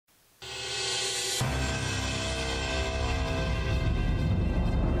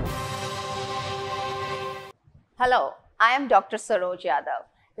Hello, I am Dr. Saroj Yadav,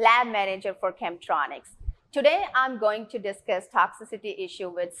 Lab Manager for Chemtronics. Today, I'm going to discuss toxicity issue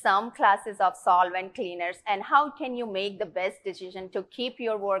with some classes of solvent cleaners and how can you make the best decision to keep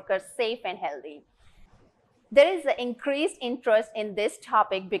your workers safe and healthy. There is an increased interest in this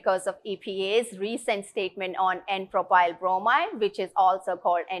topic because of EPA's recent statement on N-propyl bromide, which is also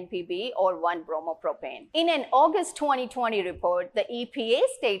called NPB or 1-bromopropane. In an August 2020 report, the EPA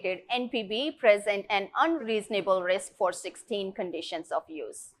stated NPB present an unreasonable risk for 16 conditions of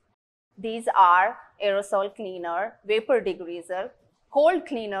use. These are aerosol cleaner, vapor degreaser, cold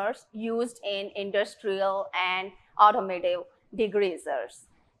cleaners used in industrial and automotive degreasers.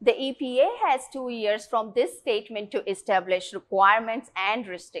 The EPA has 2 years from this statement to establish requirements and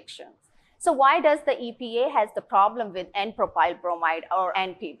restrictions. So why does the EPA has the problem with N-propyl bromide or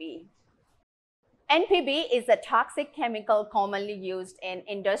NPB? NPB is a toxic chemical commonly used in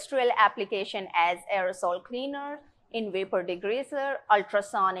industrial application as aerosol cleaner, in vapor degreaser,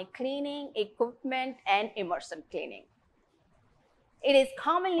 ultrasonic cleaning, equipment, and immersion cleaning. It is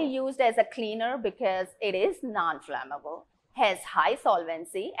commonly used as a cleaner because it is non-flammable, has high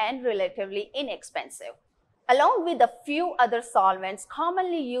solvency, and relatively inexpensive. Along with a few other solvents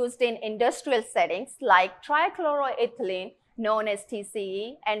commonly used in industrial settings like trichloroethylene, known as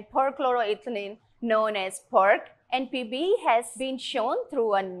TCE, and perchloroethylene, known as PERC, NPB has been shown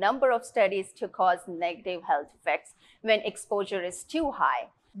through a number of studies to cause negative health effects when exposure is too high.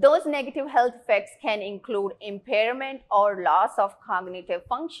 Those negative health effects can include impairment or loss of cognitive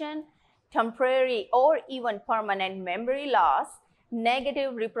function, temporary or even permanent memory loss,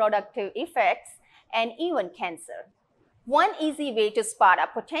 negative reproductive effects, and even cancer. One easy way to spot a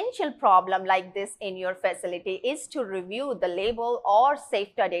potential problem like this in your facility is to review the label or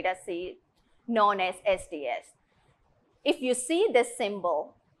safety data sheet known as SDS. If you see this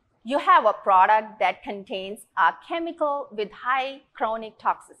symbol, you have a product that contains a chemical with high chronic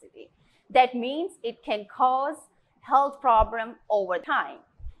toxicity. That means it can cause health problem over time.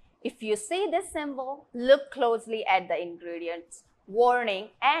 If you see this symbol, look closely at the ingredients, warning,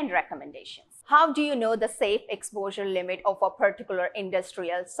 and recommendations. How do you know the safe exposure limit of a particular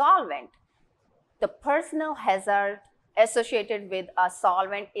industrial solvent? The personal hazard associated with a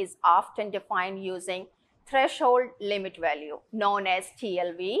solvent is often defined using threshold limit value, known as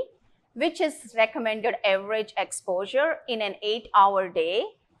TLV, which is recommended average exposure in an 8-hour day,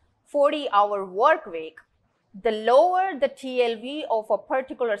 40-hour work week. The lower the TLV of a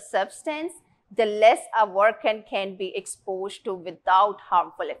particular substance, the less a worker can be exposed to without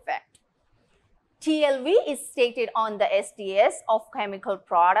harmful effect. TLV is stated on the SDS of chemical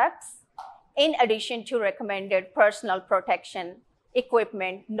products, in addition to recommended personal protection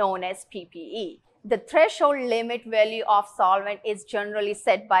equipment known as PPE. The threshold limit value of solvent is generally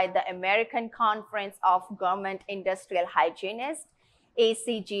set by the American Conference of Government Industrial Hygienists,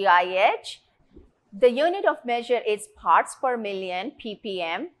 ACGIH. The unit of measure is parts per million,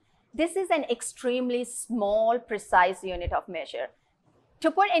 ppm. This is an extremely small, precise unit of measure. To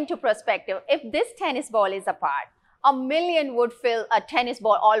put into perspective, if this tennis ball is apart, a million would fill a tennis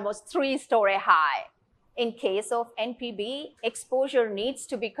ball almost 3-story high. In case of NPB, exposure needs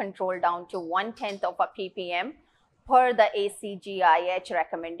to be controlled down to 1/10 of a ppm per the ACGIH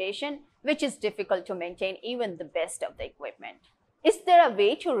recommendation, which is difficult to maintain even the best of the equipment. Is there a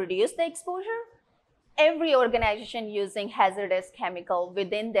way to reduce the exposure? Every organization using hazardous chemical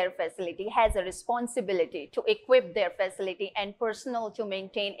within their facility has a responsibility to equip their facility and personnel to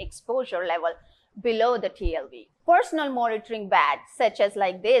maintain exposure level below the TLV. Personal monitoring badge, such as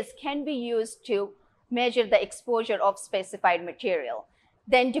like this, can be used to measure the exposure of specified material.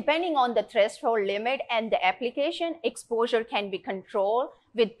 Then, depending on the threshold limit and the application, exposure can be controlled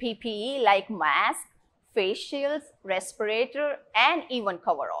with PPE like mask, face shields, respirator, and even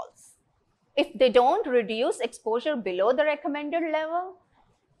coveralls. If they don't reduce exposure below the recommended level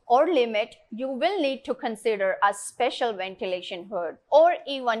or limit, you will need to consider a special ventilation hood or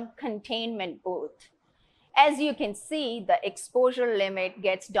even containment booth. As you can see, the exposure limit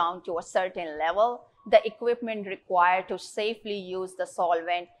gets down to a certain level. The equipment required to safely use the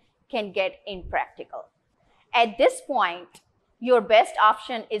solvent can get impractical. At this point, your best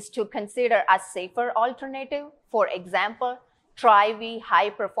option is to consider a safer alternative. For example, Tri-V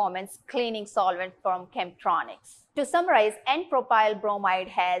high-performance cleaning solvent from Chemtronics. To summarize, N-propyl bromide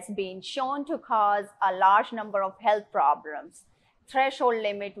has been shown to cause a large number of health problems. Threshold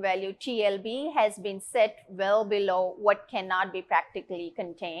limit value TLB has been set well below what cannot be practically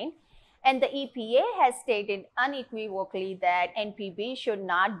contained, and the EPA has stated unequivocally that NPB should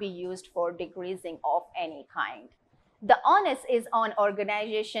not be used for degreasing of any kind. The onus is on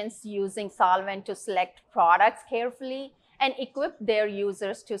organizations using Solvent to select products carefully and equip their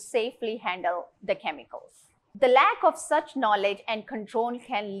users to safely handle the chemicals. The lack of such knowledge and control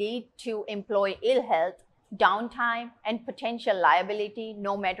can lead to employee ill health, downtime, and potential liability,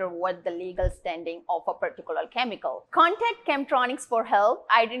 no matter what the legal standing of a particular chemical. Contact Chemtronics for help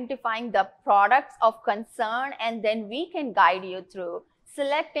identifying the products of concern, and then we can guide you through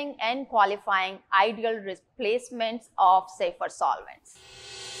selecting and qualifying ideal replacements of safer solvents.